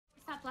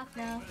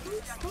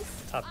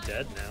Top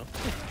dead now.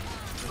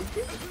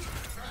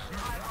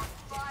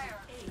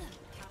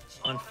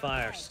 On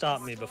fire.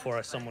 Stop me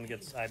before someone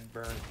gets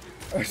burned.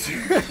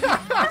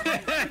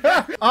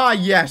 Ah,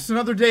 yes.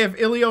 Another day of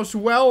Ilios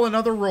well,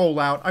 another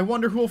rollout. I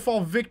wonder who will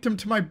fall victim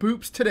to my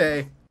boops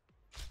today.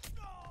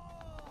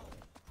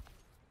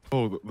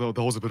 Oh,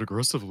 that was a bit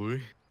aggressive,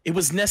 Louis. It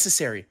was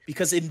necessary,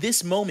 because in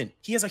this moment,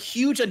 he has a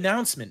huge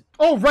announcement.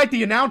 Oh, right,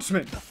 the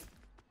announcement.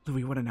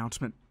 Louis, what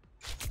announcement?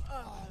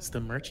 It's the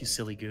merch, you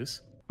silly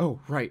goose. Oh,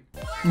 right.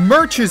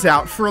 Merch is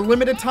out for a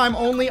limited time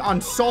only on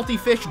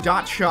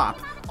saltyfish.shop.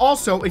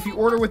 Also, if you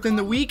order within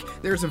the week,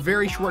 there's a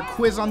very short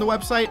quiz on the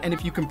website, and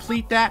if you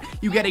complete that,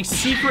 you get a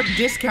secret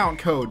discount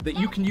code that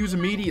you can use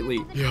immediately.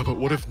 Yeah, but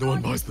what if no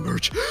one buys the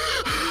merch?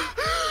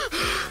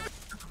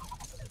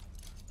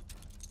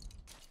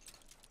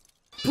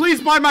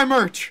 Please buy my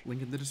merch!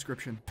 Link in the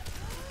description.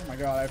 Oh my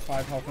god, I have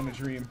 5 health in a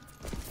dream.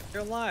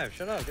 You're alive.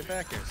 Shut up. Get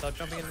back here. Stop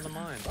jumping into the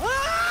mine.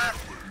 Ah!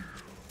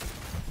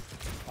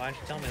 Why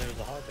didn't you tell me there was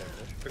a hog there,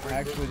 Phish? I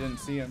actually didn't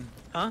see him.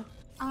 Huh?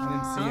 I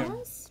didn't see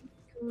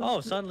him.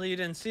 Oh, suddenly you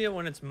didn't see it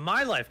when it's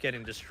my life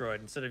getting destroyed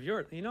instead of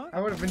yours. You know what?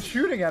 I would have been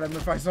shooting at him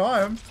if I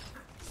saw him.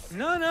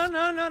 No,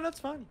 that's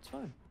fine. It's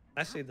fine.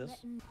 I see this.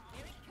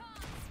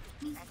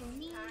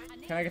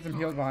 Can I get some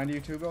heals behind you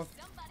too, Bill?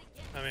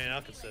 I mean,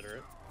 I'll consider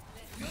it.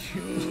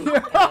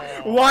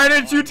 Why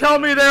didn't you tell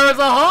me there was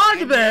a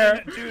hog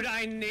there? Dude,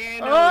 I nanoed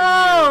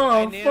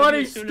Oh, you.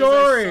 funny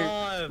story.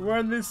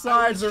 When the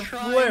sides are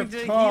flipped,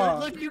 huh?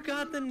 Look, you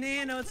got the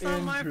nano. It's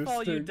not my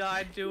fault you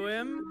died to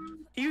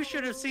him. You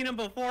should have seen him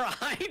before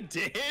I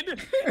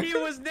did. He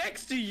was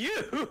next to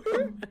you.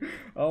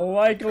 A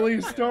likely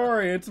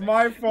story. It's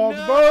my fault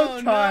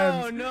both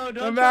times. No,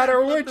 no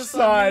matter which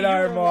side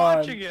I'm on.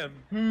 Watching him.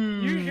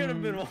 You should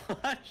have been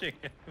watching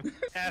him.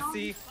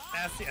 Assy,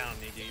 I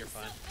don't need you. You're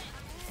fine.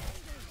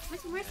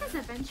 Where's this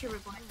adventure we're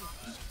going?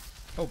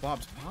 Oh,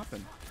 Bob's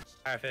popping.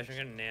 Alright, Phish, I'm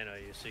gonna nano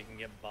you so you can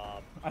get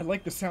Bob. I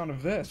like the sound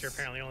of this. You're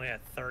apparently only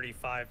at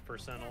 35%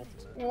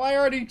 ultimate. Well, I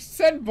already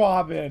sent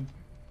Bob in.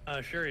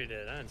 Oh, sure you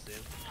did. I didn't see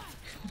him.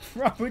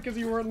 Probably because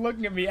you weren't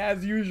looking at me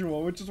as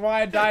usual, which is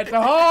why I died to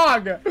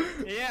hog.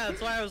 Yeah,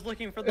 that's why I was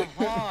looking for the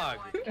hog.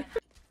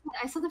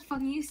 I saw the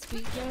funniest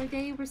tweet the other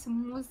day where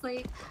someone was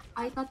like,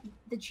 I thought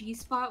the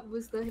G-Spot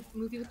was the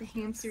movie with the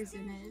hamsters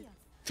in it.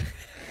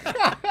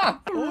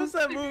 What was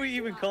that movie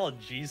even called?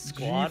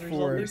 G-Squad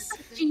or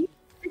something?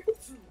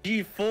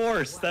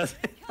 G-Force. That's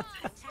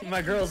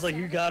my girl's like,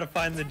 you gotta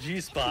find the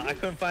G-Spot. I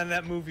couldn't find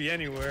that movie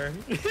anywhere.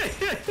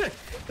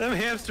 Them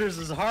hamsters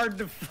is hard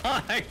to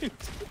find.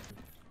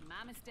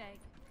 My mistake.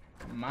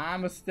 My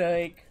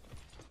mistake.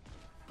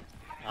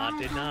 I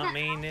did not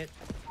mean it.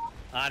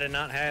 I did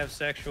not have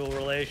sexual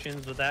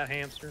relations with that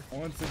hamster.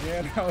 Once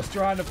again, I was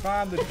trying to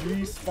find the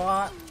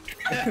G-Spot.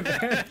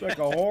 It took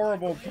a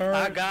horrible turn.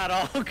 I got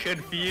all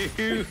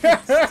confused.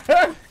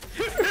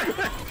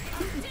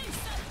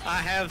 I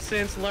have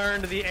since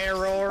learned the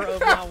error of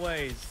my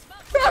ways.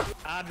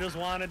 I just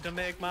wanted to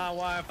make my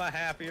wife a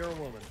happier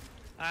woman.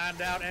 I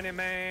doubt any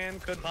man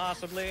could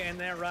possibly, in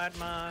their right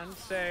mind,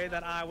 say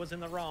that I was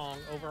in the wrong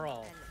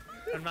overall.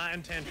 And my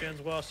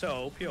intentions were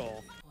so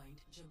pure.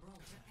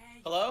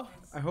 Hello?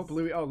 I hope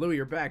Louis. Oh, Louis,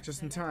 you're back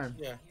just in time.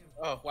 Yeah.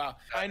 Oh, wow.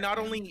 I not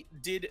only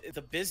did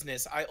the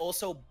business, I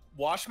also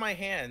washed my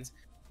hands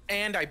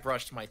and I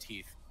brushed my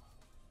teeth.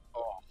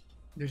 Oh.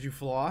 Did you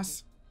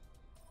floss?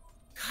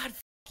 God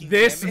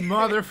this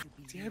mother.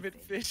 Damn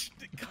it, Phish.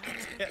 God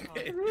damn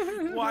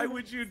it. Why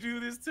would you do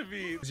this to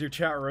me? Is your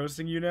chat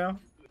roasting you now?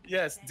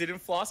 Yes, didn't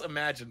floss?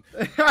 Imagine.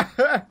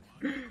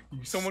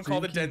 Someone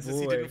called the dentist,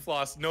 he didn't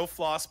floss. No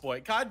floss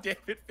boy. God damn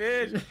it,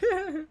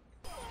 Phish.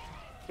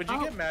 Would you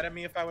get mad at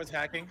me if I was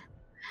hacking?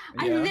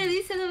 I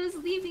literally said I was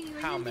leaving you.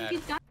 How mad?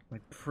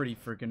 Like, pretty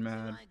freaking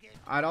mad.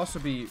 I'd also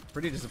be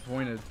pretty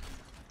disappointed.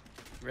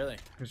 Really?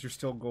 Because you're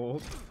still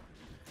gold.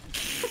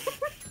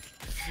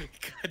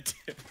 God damn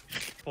it.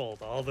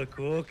 Bold, all the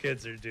cool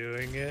kids are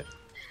doing it.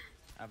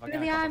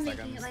 Really are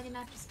making it like an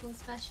after-school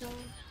special.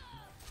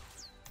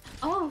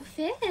 Oh,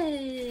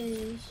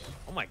 Phish!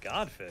 Oh my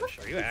god,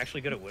 Phish. Are you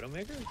actually good at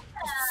Widowmaker?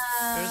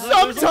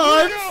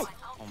 Sometimes!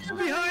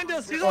 Behind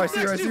us! He's I see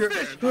her, I see her.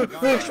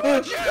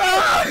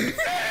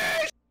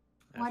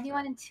 Why do you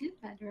want a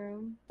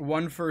two-bedroom?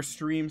 One for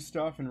stream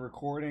stuff and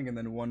recording, and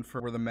then one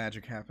for where the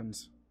magic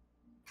happens.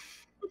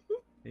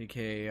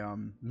 AKA,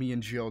 me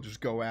and Jill just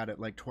go at it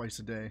like twice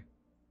a day.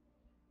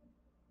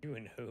 You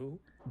and who?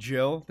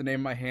 Jill, the name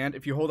of my hand.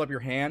 If you hold up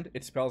your hand,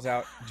 it spells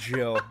out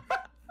Jill.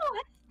 What?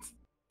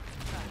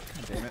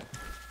 God damn it.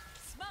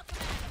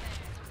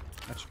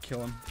 That should kill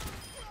him.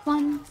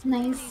 One,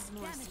 nice.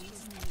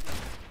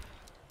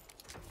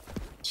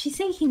 She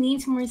saying he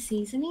needs more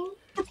seasoning?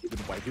 Did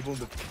white people in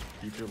the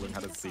future learn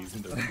how to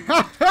season their food?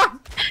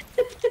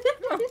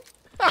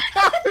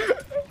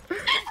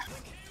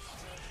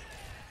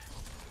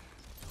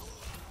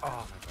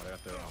 Oh my god, I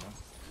got their armor.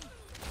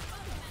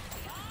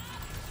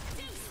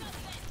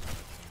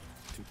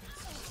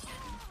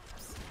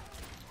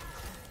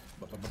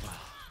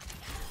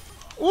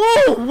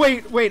 Ooh,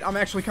 wait, I'm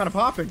actually kind of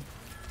popping.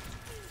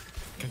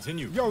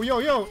 Continue. Yo, yo,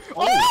 yo.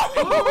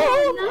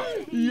 Oh!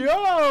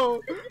 Yo!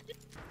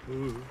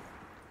 Ooh.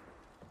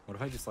 What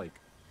if I just like?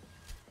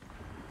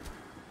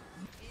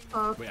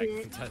 Fuck Wait, I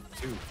it. can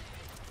contest too.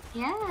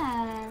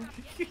 Yeah.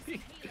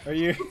 Are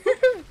you?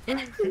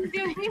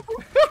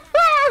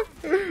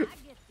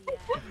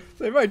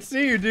 They might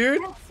see you,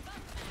 dude.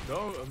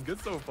 No, I'm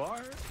good so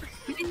far.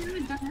 You didn't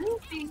even do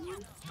anything.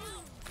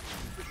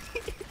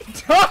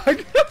 Dog! Let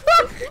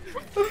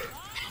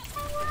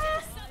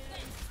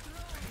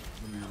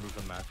me remove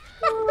the map.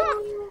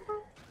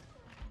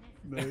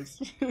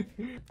 Nice.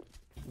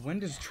 When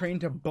does Train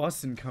to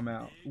Bussin' come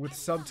out with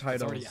It's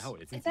subtitles? already out.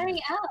 It's It's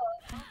already out.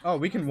 Oh,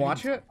 we can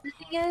watch it? The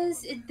thing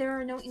is, there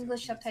are no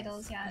English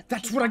subtitles yet.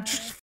 That's which what I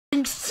is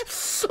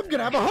just I'm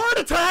gonna have a heart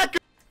attack!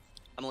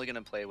 I'm only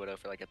gonna play Widow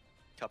for like a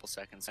couple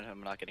seconds, and if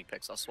I'm not getting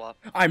picks, I'll swap.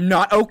 I'm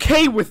not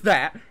okay with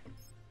that!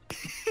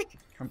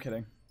 I'm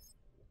kidding.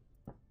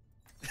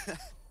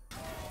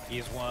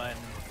 He's one.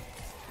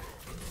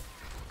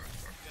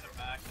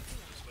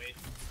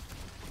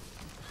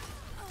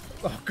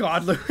 Oh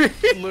god, Louis.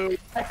 Lou.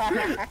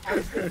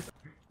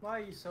 Why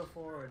are you so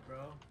forward, bro?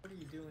 What are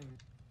you doing?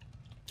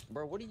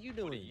 Bro, what are you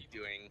doing?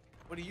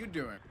 What are you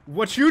doing?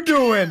 What you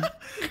doing?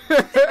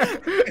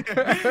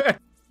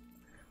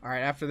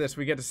 Alright, after this,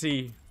 we get to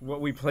see what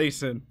we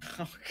place in.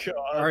 Oh god.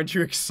 Aren't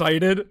you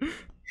excited?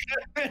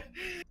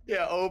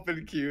 Yeah,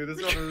 open queue.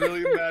 This one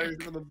really matters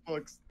for the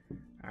books.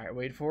 Alright,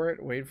 wait for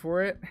it, wait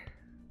for it.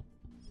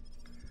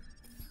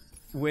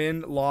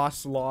 Win,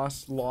 loss,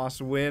 loss,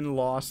 loss, win,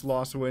 loss,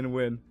 loss, win,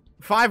 win.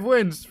 5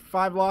 wins,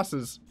 5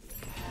 losses.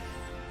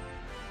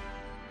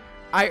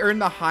 I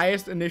earned the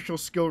highest initial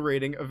skill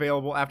rating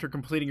available after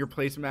completing your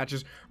placement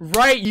matches.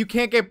 Right, you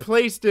can't get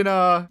placed in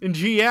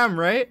GM,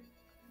 right?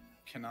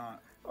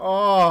 Cannot.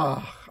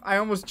 Oh, I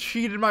almost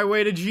cheated my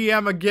way to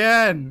GM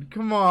again.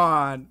 Come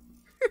on.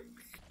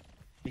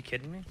 You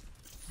kidding me?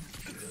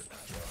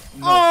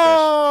 No,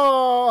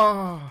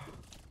 Oh. Fish.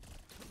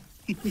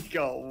 He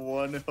got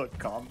one hook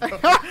combo.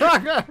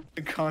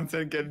 The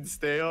content getting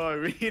stale. I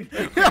mean,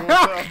 trying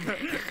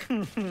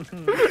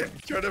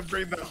to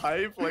bring the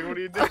hype. Like, what are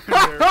you doing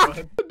there,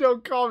 bud?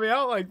 Don't call me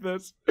out like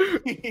this.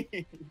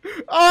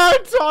 Oh,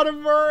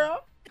 Tanamura.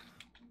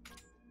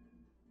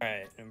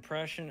 Alright,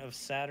 impression of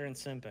Saturn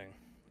simping.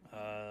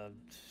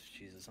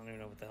 Jesus, I don't even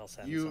know what the hell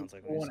Saturn You sounds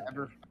like. when he's won't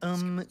ever.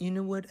 you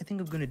know what? I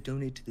think I'm gonna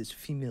donate to this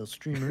female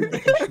streamer. I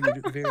think she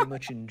would very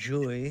much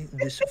enjoy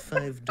this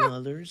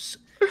 $5.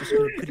 Just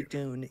gonna put it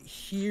down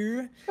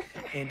here,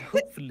 and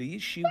hopefully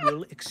she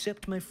will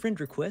accept my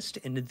friend request,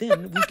 and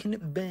then we can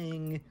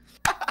bang.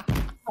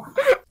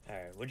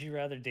 Alright, would you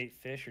rather date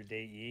Phish or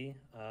date Yi?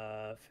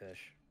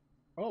 Phish.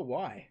 Oh,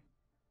 why?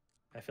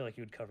 I feel like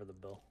you would cover the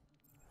bill.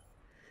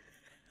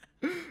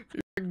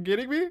 You're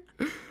kidding me?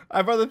 I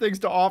have other things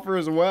to offer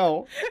as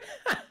well.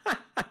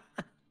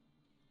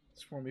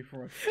 It's for me for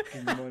my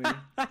fucking money.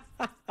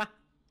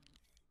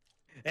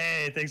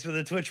 Hey, thanks for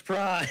the Twitch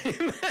Prime.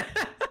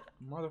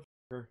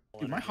 Motherfucker.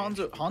 Dude, my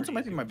Hanzo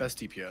might be my best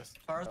DPS.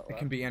 It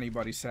can be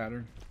anybody's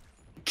Saturn.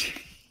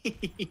 I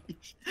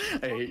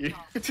hate you.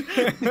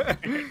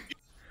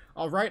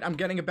 Alright, I'm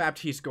getting a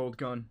Baptiste gold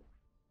gun.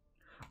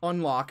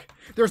 Unlock.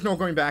 There's no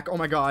going back. Oh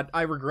my god,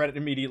 I regret it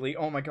immediately.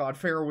 Oh my god,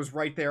 Pharah was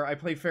right there. I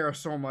play Pharah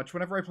so much.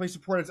 Whenever I play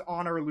support, it's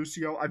Ana or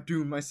Lucio. I've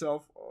doomed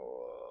myself.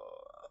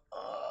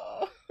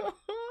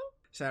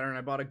 Saturn,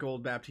 I bought a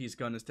gold Baptiste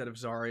gun instead of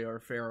Zarya or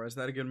Pharah. Is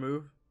that a good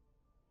move?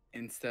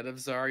 Instead of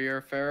Zarya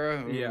or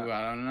Pharah? Ooh, Yeah.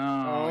 I don't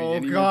know. Oh You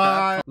didn't even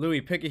god. Louis,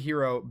 pick a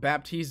hero.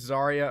 Baptiste,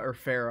 Zarya, or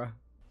Pharah.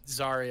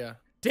 Zarya.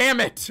 Damn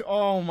it!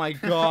 Oh my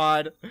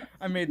god.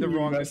 I made the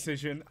wrong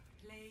decision.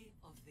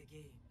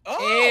 Oh!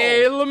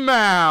 Hey,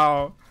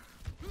 Lamau!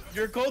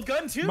 Your gold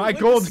gun too? My Look,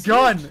 gold this is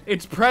gun! huge.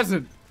 It's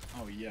present!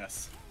 Oh,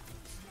 yes.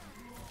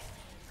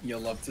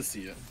 You'll love to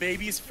see it.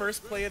 Baby's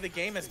first play of the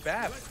game is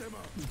Bab.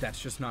 That's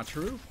just not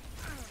true.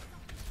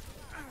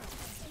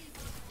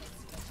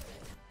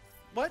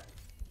 What?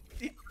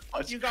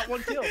 You got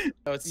one kill.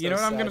 Oh, it's You know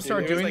what I'm gonna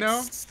start doing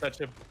now?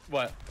 Such a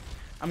what?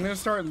 I'm gonna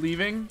start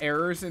leaving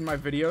errors in my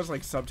videos,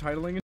 like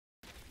subtitling,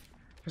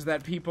 because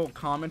that people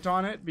comment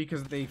on it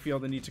because they feel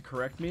the need to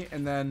correct me,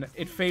 and then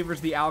it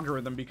favors the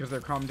algorithm because they're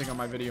commenting on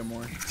my video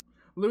more.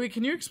 Louis,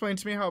 can you explain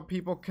to me how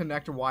people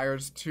connect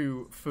wires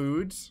to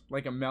foods,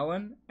 like a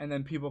melon, and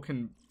then people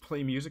can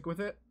play music with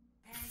it?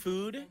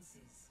 Food,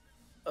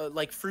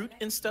 like fruit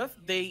and stuff,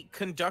 they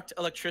conduct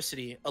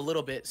electricity a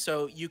little bit.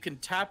 So you can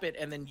tap it,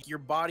 and then your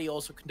body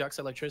also conducts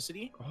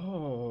electricity.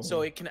 Oh.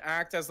 So it can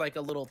act as like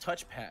a little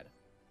touchpad.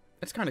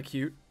 That's kind of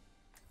cute.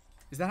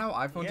 Is that how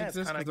iPhones Yeah, it's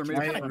exist? kinda Because they're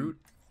made of cute. fruit?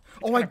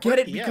 Oh, I get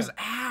it, quirky, yeah. because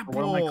Apple!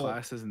 One of my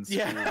classes in school.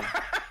 Yeah.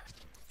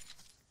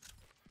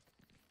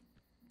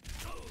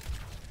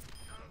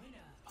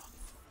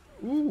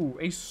 Ooh,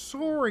 a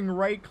soaring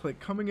right click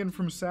coming in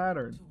from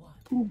Saturn.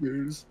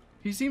 Cougars.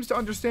 He seems to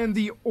understand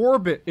the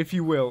orbit, if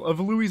you will, of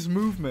Louis'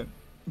 movement.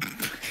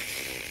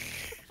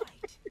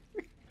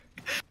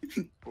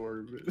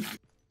 Orbit.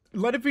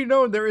 Let it be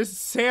known there is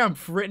SAMP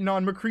written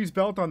on McCree's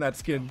belt on that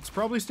skin. It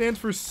probably stands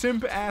for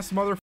simp ass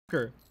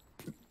motherfucker.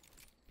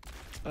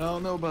 I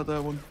don't know about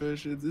that one,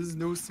 Fish. This is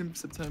no Simp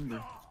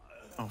September.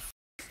 Oh,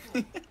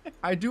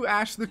 I do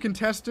ask the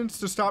contestants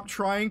to stop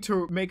trying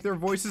to make their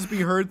voices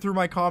be heard through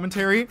my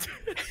commentary.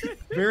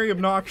 Very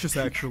obnoxious,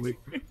 actually.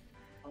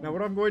 Now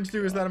what I'm going to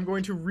do is that I'm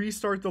going to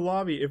restart the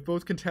lobby if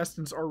both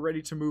contestants are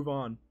ready to move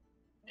on.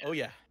 Oh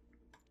yeah.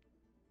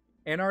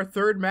 And our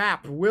third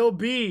map will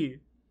be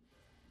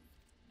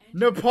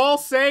Nepal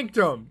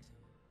Sanctum.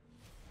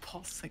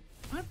 Paul Sanctum.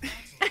 What?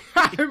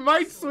 I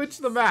might switch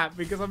the map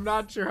because I'm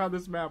not sure how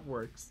this map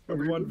works.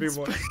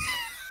 1v1.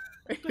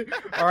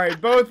 Alright,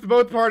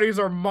 both parties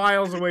are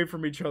miles away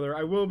from each other.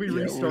 I will be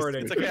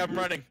restarting. It's okay, I'm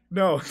running.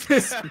 No.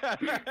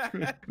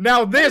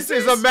 Now this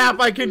is a map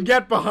I can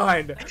get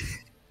behind.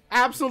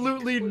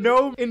 Absolutely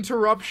no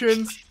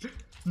interruptions.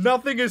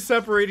 Nothing is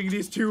separating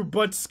these two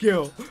but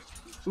skill.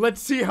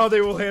 Let's see how they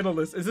will handle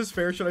this. Is this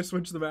fair? Should I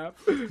switch the map?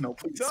 No,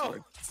 please. No.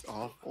 It's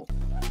awful.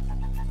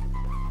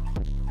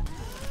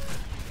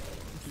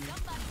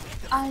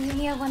 You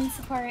only have one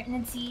support and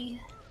it's E.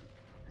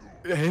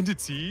 And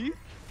it's E?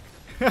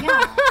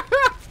 Yeah.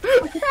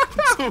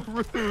 So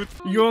rude.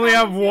 You only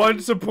have one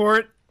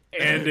support,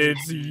 and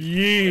it's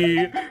Yee.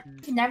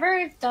 You've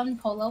never done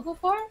polo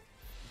before?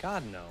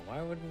 God no.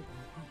 Why wouldn't?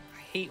 I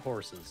hate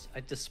horses.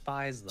 I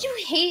despise them.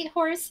 You hate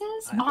horses?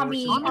 I-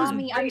 Mommy, horses are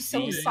mommy, I'm so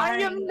babies.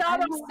 sorry. I am not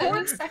a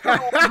horse. I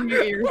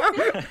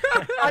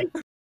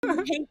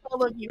hate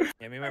all of you.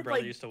 Yeah, me and my I'm, brother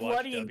like, used to watch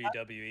bloody-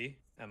 WWE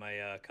at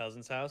my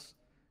cousin's house,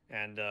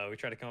 and we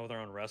tried to come up with our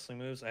own wrestling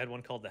moves. I had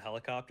one called the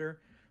helicopter,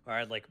 where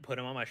I'd like put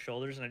him on my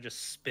shoulders and I'd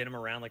just spin him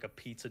around like a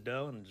pizza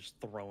dough and just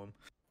throw him.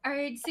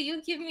 Alright, so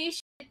you give me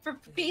shit for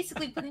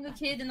basically putting a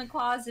kid in the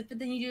closet, but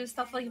then you do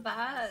stuff like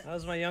that. That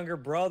was my younger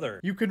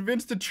brother. You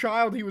convinced a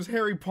child he was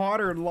Harry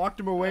Potter and locked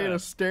him away in a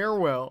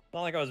stairwell. It's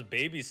not like I was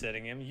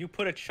babysitting him. You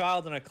put a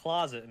child in a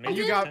closet and, And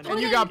made you him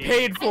pretend got he was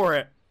paid a for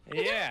it.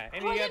 kid. Yeah,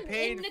 and Put you got him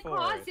paid in the for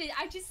closet. it.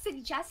 I just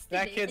suggested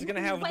That it, kid's and gonna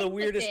you have went the with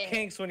weirdest it.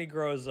 kinks when he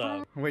grows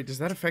up. Wait, does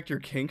that affect your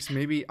kinks?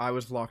 Maybe I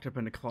was locked up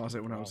in a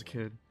closet when I was a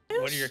kid.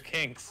 What are your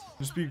kinks?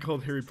 Just being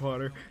called Harry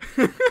Potter.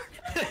 Babe,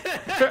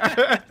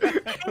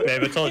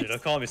 I told you,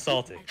 don't call me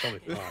salty. Call me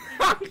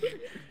Potter.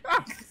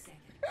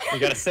 You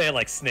gotta say it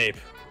like Snape.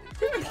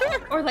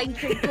 Or like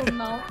Draco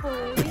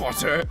Malfoy.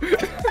 Potter.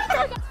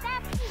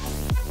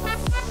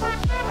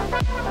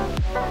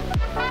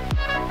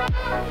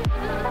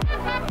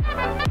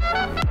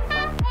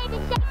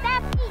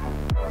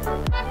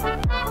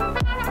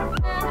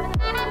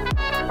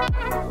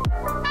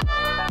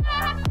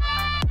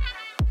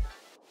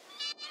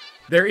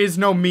 There is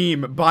no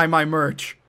meme. Buy my merch.